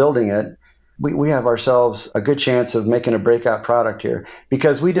table building it, we have ourselves a good chance of making a breakout product here,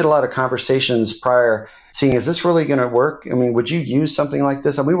 because we did a lot of conversations prior, seeing, is this really going to work? I mean, would you use something like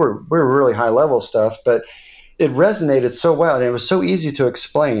this? And we were really high level stuff, but it resonated so well and it was so easy to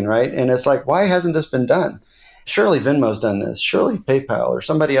explain, right? And it's like, why hasn't this been done? Surely Venmo's done this. Surely PayPal or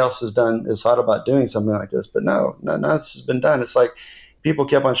somebody else has thought about doing something like this. But no, this has been done. It's like people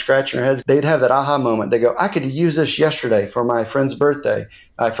kept on scratching their heads. They'd have that aha moment. They go, I could use this yesterday for my friend's birthday.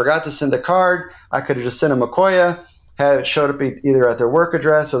 I forgot to send a card. I could have just sent them a Koya, had it showed up either at their work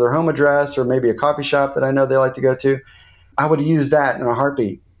address or their home address or maybe a coffee shop that I know they like to go to. I would use that in a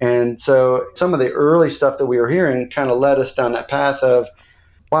heartbeat. And so some of the early stuff that we were hearing kind of led us down that path of,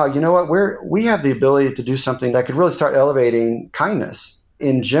 wow, you know what? We have the ability to do something that could really start elevating kindness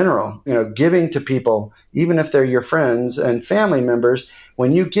in general, giving to people, even if they're your friends and family members.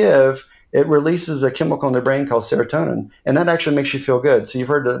 When you give, it releases a chemical in the brain called serotonin, and that actually makes you feel good. So you've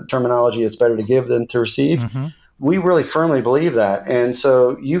heard the terminology, it's better to give than to receive. Mm-hmm. We really firmly believe that. And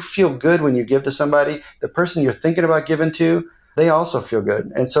so you feel good when you give to somebody. The person you're thinking about giving to, they also feel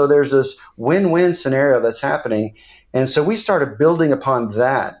good. And so there's this win-win scenario that's happening. And so we started building upon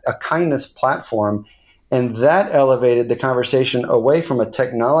that, a kindness platform, and that elevated the conversation away from a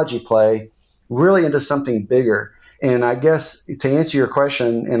technology play really into something bigger. And I guess to answer your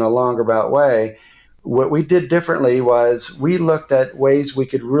question in a longer about way, what we did differently was we looked at ways we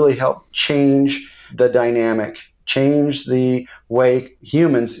could really help change the dynamic, change the way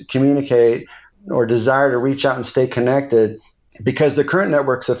humans communicate or desire to reach out and stay connected, because the current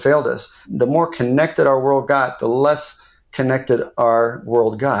networks have failed us. The more connected our world got, the less connected our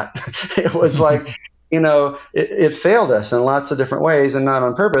world got. It was like, it failed us in lots of different ways, and not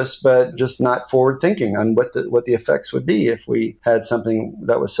on purpose, but just not forward thinking on what the effects would be if we had something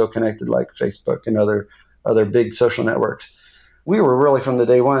that was so connected like Facebook and other big social networks. We were really from the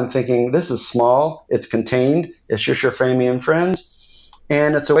day one thinking this is small, it's contained, it's just your family and friends,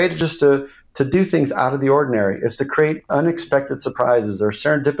 and it's a way to do things out of the ordinary. It's to create unexpected surprises or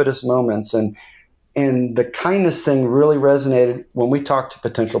serendipitous moments, and the kindness thing really resonated when we talked to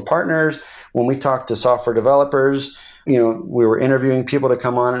potential partners. When we talked to software developers, we were interviewing people to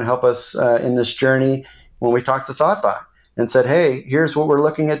come on and help us in this journey. When we talked to Thoughtbot and said, hey, here's what we're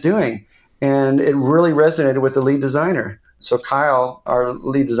looking at doing. And it really resonated with the lead designer. So Kyle, our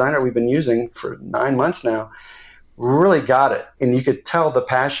lead designer we've been using for 9 months now, really got it. And you could tell the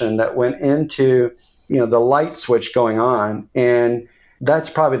passion that went into, the light switch going on. And that's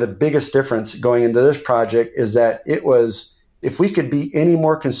probably the biggest difference going into this project, is that it was, if we could be any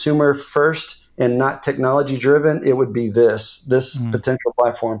more consumer first and not technology driven, it would be this potential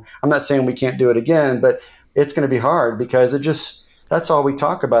platform. I'm not saying we can't do it again, but it's going to be hard because that's all we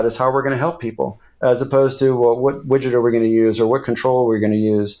talk about is how we're going to help people, as opposed to, well, what widget are we going to use or what control are we going to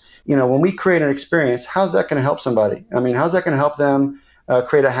use? When we create an experience, how's that going to help somebody? I mean, how's that going to help them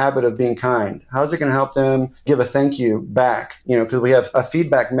create a habit of being kind? How's it going to help them give a thank you back? Because we have a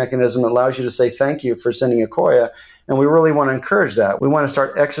feedback mechanism that allows you to say thank you for sending a Koya. And we really want to encourage that. We want to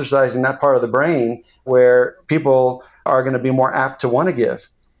start exercising that part of the brain where people are going to be more apt to want to give,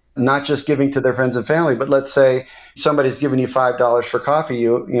 not just giving to their friends and family. But let's say somebody's giving you $5 for coffee.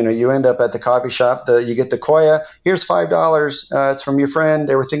 You end up at the coffee shop. You get the Koya. Here's $5. It's from your friend.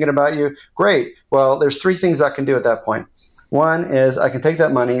 They were thinking about you. Great. Well, there's 3 things I can do at that point. One is I can take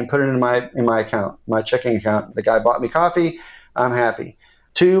that money and put it in my account, my checking account. The guy bought me coffee. I'm happy.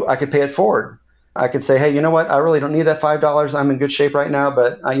 2, I could pay it forward. I could say, hey, you know what? I really don't need that $5. I'm in good shape right now,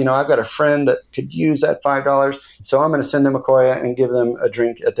 but I've got a friend that could use that $5, so I'm going to send them a Koya and give them a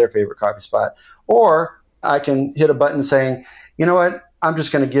drink at their favorite coffee spot. Or I can hit a button saying, you know what? I'm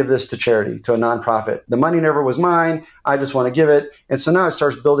just going to give this to charity, to a nonprofit. The money never was mine. I just want to give it. And so now it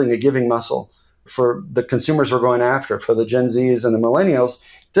starts building a giving muscle for the consumers we're going after, for the Gen Zs and the millennials.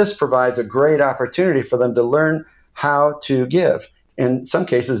 This provides a great opportunity for them to learn how to give. In some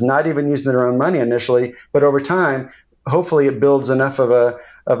cases, not even using their own money initially, but over time, hopefully it builds enough of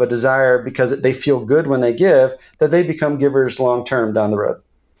a desire because they feel good when they give that they become givers long term down the road.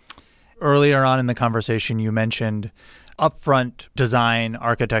 Earlier on in the conversation, you mentioned upfront design,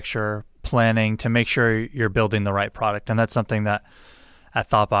 architecture, planning to make sure you're building the right product. And that's something that at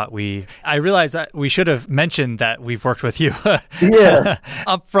Thoughtbot, I realized that we should have mentioned that we've worked with you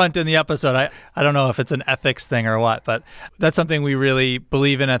up front in the episode. I don't know if it's an ethics thing or what, but that's something we really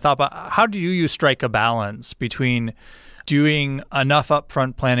believe in at Thoughtbot. How do you strike a balance between doing enough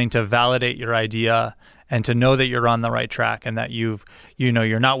upfront planning to validate your idea and to know that you're on the right track and that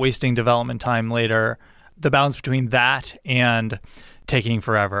you're not wasting development time later, the balance between that and taking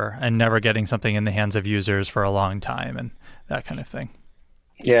forever and never getting something in the hands of users for a long time and that kind of thing?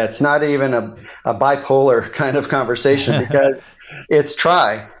 Yeah, it's not even a bipolar kind of conversation because it's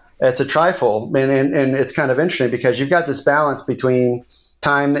a trifold. And it's kind of interesting because you've got this balance between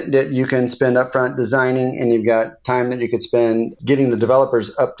time that you can spend upfront designing and you've got time that you could spend getting the developers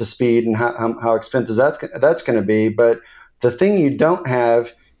up to speed and how expensive that's going to be. But the thing you don't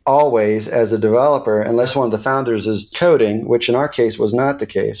have always as a developer, unless one of the founders is coding, which in our case was not the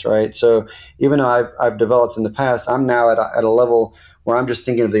case, right? So even though I've developed in the past, I'm now at a level where I'm just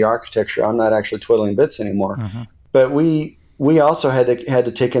thinking of the architecture. I'm not actually twiddling bits anymore. Mm-hmm. But we we also had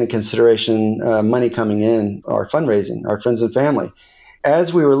to take into consideration money coming in, our fundraising, our friends and family.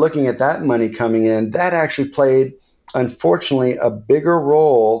 As we were looking at that money coming in, that actually played, unfortunately, a bigger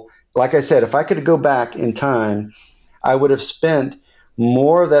role. Like I said, if I could go back in time, I would have spent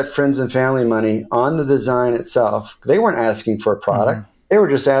more of that friends and family money on the design itself. They weren't asking for a product. They were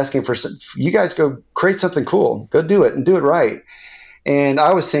just asking for, you guys go create something cool. Go do it and do it right. And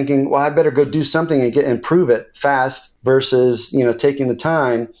I was thinking, well, I better go do something and improve it fast versus, taking the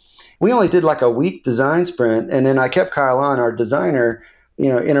time. We only did like a week design sprint. And then I kept Kyle on, our designer,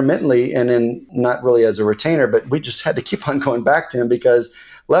 intermittently, and then not really as a retainer, but we just had to keep on going back to him because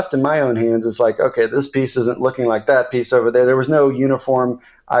left in my own hands, it's like, okay, this piece isn't looking like that piece over there. There was no uniform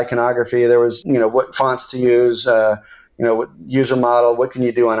iconography. There was, what fonts to use, what user model, what can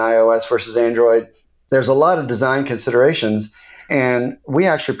you do on iOS versus Android? There's a lot of design considerations. And we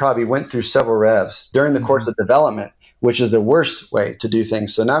actually probably went through several revs during the course of development, which is the worst way to do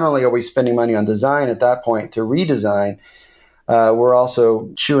things. So not only are we spending money on design at that point to redesign, we're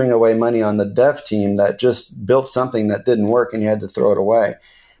also chewing away money on the dev team that just built something that didn't work and you had to throw it away.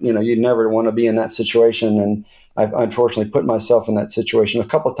 You never want to be in that situation. And I've unfortunately put myself in that situation a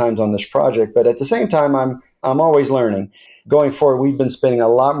couple of times on this project. But at the same time, I'm always learning. Going forward, we've been spending a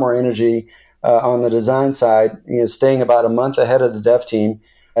lot more energy on the design side, staying about a month ahead of the dev team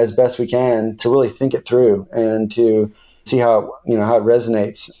as best we can to really think it through and to see how it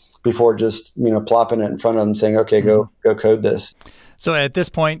resonates before just, plopping it in front of them saying, okay, go code this. So at this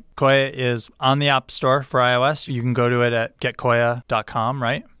point, Koya is on the App Store for iOS. You can go to it at getkoya.com,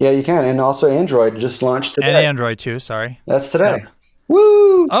 right? Yeah, you can. And also Android just launched today. And Android too, sorry. That's today. Yeah.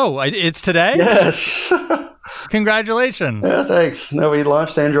 Woo! Oh, it's today? Yes. Congratulations. Yeah, thanks. No, we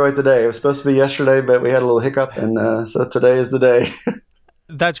launched Android today. It was supposed to be yesterday, but we had a little hiccup, and so today is the day.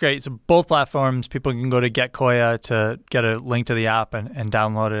 That's great. So both platforms, people can go to Get Koya to get a link to the app and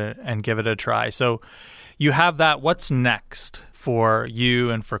download it and give it a try. So you have that. What's next for you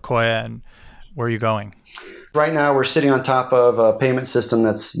and for Koya, and where are you going? Right now, we're sitting on top of a payment system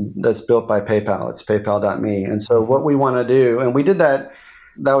that's built by PayPal. It's PayPal.me. And so what we want to do, and we did that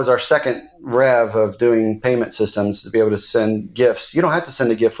was our second rev of doing payment systems to be able to send gifts. You don't have to send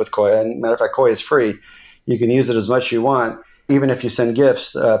a gift with Koya. And matter of fact, Koya is free. You can use it as much as you want. Even if you send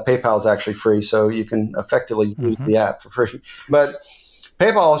gifts, PayPal is actually free, so you can effectively use the app for free. But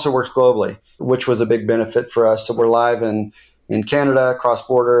PayPal also works globally, which was a big benefit for us. So we're live in Canada,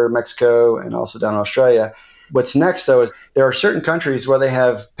 cross-border, Mexico, and also down in Australia. What's next, though, is there are certain countries where they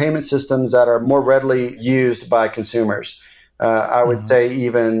have payment systems that are more readily used by consumers. I would say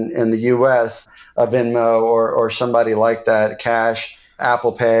even in the U.S., a Venmo or somebody like that, Cash,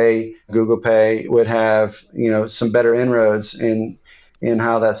 Apple Pay, Google Pay would have, some better inroads in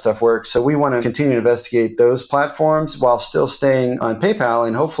how that stuff works. So we want to continue to investigate those platforms while still staying on PayPal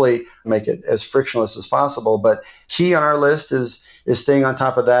and hopefully make it as frictionless as possible. But key on our list is staying on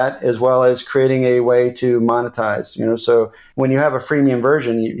top of that, as well as creating a way to monetize. So when you have a freemium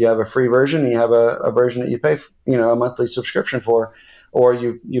version, you have a free version, and you have a version that you pay, a monthly subscription for, or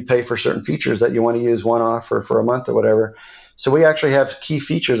you pay for certain features that you want to use one-off or for a month or whatever. So we actually have key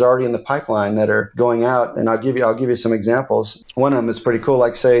features already in the pipeline that are going out, and I'll give you some examples. One of them is pretty cool.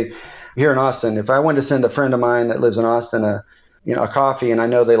 Like say here in Austin, if I wanted to send a friend of mine that lives in Austin a coffee, and I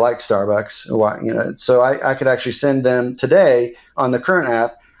know they like Starbucks, so I could actually send them today on the current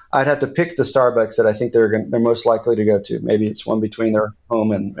app. I'd have to pick the Starbucks that I think they're most likely to go to. Maybe it's one between their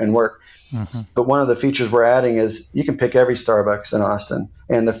home and work. But one of the features we're adding is you can pick every Starbucks in Austin,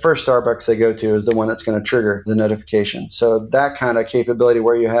 and the first Starbucks they go to is the one that's going to trigger the notification. So that kind of capability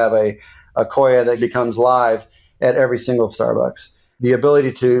where you have a Koya that becomes live at every single Starbucks. The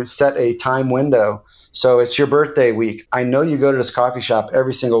ability to set a time window. So it's your birthday week. I know you go to this coffee shop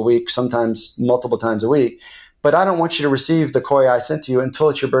every single week, sometimes multiple times a week, but I don't want you to receive the Koya I sent to you until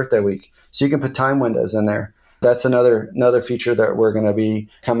it's your birthday week. So you can put time windows in there. That's another feature that we're going to be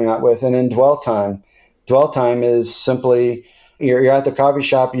coming out with. And then dwell time. Dwell time is simply you're at the coffee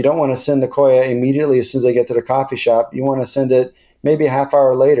shop. You don't want to send the Koya immediately as soon as they get to the coffee shop. You want to send it maybe a half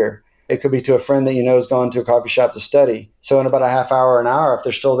hour later. It could be to a friend that you know has gone to a coffee shop to study. So in about a half hour or an hour, if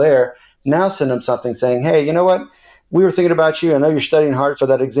they're still there, now send them something saying, hey, you know what? We were thinking about you. I know you're studying hard for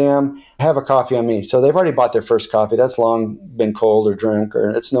that exam. Have a coffee on me. So they've already bought their first coffee. That's long been cold or drunk,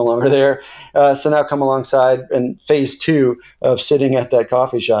 or it's no longer there. So now come alongside in phase 2 of sitting at that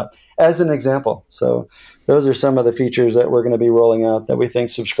coffee shop as an example. So those are some of the features that we're going to be rolling out that we think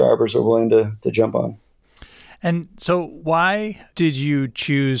subscribers are willing to jump on. And so why did you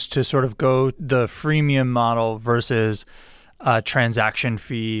choose to sort of go the freemium model versus a transaction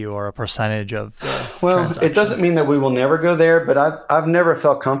fee or a percentage of the Well, transaction? it doesn't mean that we will never go there, but I've never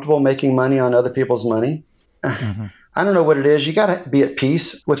felt comfortable making money on other people's money. Mm-hmm. I don't know what it is. You got to be at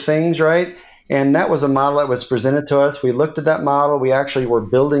peace with things, right? And that was a model that was presented to us. We looked at that model. We actually were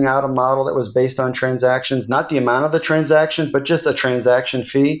building out a model that was based on transactions, not the amount of the transaction, but just a transaction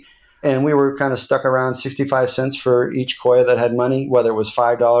fee. And we were kind of stuck around 65 cents for each Koya that had money, whether it was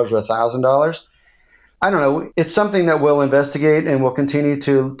 $5 or $1,000. I don't know. It's something that we'll investigate and we'll continue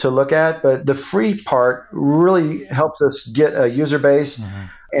to look at. But the free part really helps us get a user base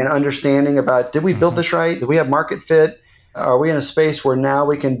and understanding about, did we build this right? Do we have market fit? Are we in a space where now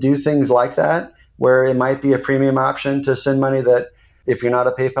we can do things like that, where it might be a premium option to send money that if you're not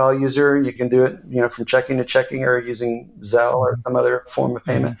a PayPal user, you can do it, from checking to checking or using Zelle or some other form of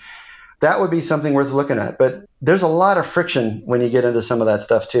payment. That would be something worth looking at. But there's a lot of friction when you get into some of that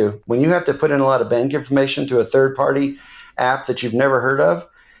stuff too. When you have to put in a lot of bank information to a third-party app that you've never heard of,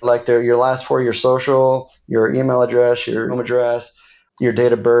 like your last four, your social, your email address, your home address, your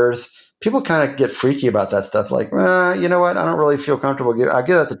date of birth, people kind of get freaky about that stuff. Like, you know what? I don't really feel comfortable. I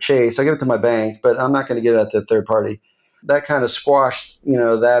give it to Chase. I give it to my bank, but I'm not going to give it to a third party. That kind of squashed,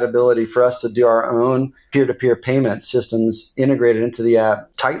 that ability for us to do our own peer-to-peer payment systems integrated into the app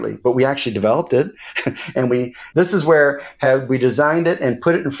tightly. But we actually developed it. And this is where, had we designed it and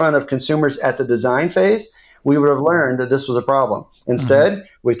put it in front of consumers at the design phase, we would have learned that this was a problem. Instead,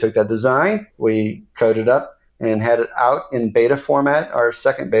 we took that design, we coded up and had it out in beta format, our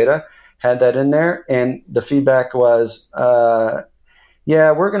second beta, had that in there. And the feedback was,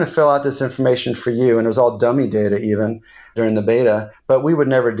 yeah, we're going to fill out this information for you. And it was all dummy data even during the beta. But we would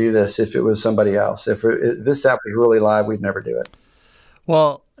never do this if it was somebody else. If this app was really live, we'd never do it.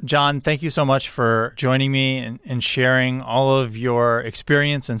 Well, John, thank you so much for joining me and sharing all of your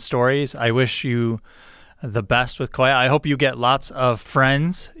experience and stories. I wish you the best with Koya. I hope you get lots of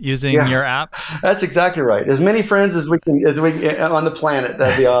friends using your app. That's exactly right. As many friends as we can on the planet.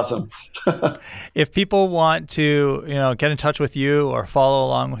 That'd be awesome. If people want to, get in touch with you or follow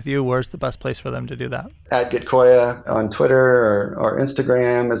along with you, where's the best place for them to do that? At GetKoya on Twitter or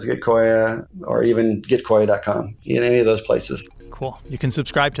Instagram as GetKoya, or even getkoya.com. In any of those places. Cool. You can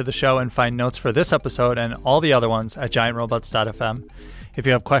subscribe to the show and find notes for this episode and all the other ones at giantrobots.fm. If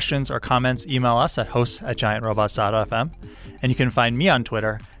you have questions or comments, email us at hosts@giantrobots.fm. And you can find me on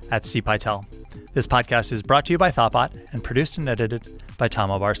Twitter at cpytel. This podcast is brought to you by Thoughtbot and produced and edited by Tom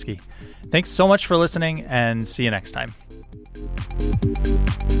Obarski. Thanks so much for listening, and see you next time.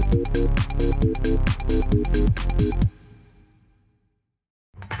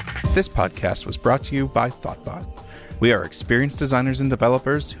 This podcast was brought to you by Thoughtbot. We are experienced designers and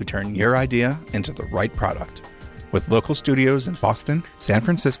developers who turn your idea into the right product. With local studios in Boston, San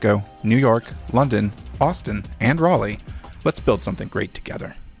Francisco, New York, London, Austin, and Raleigh, let's build something great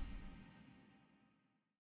together.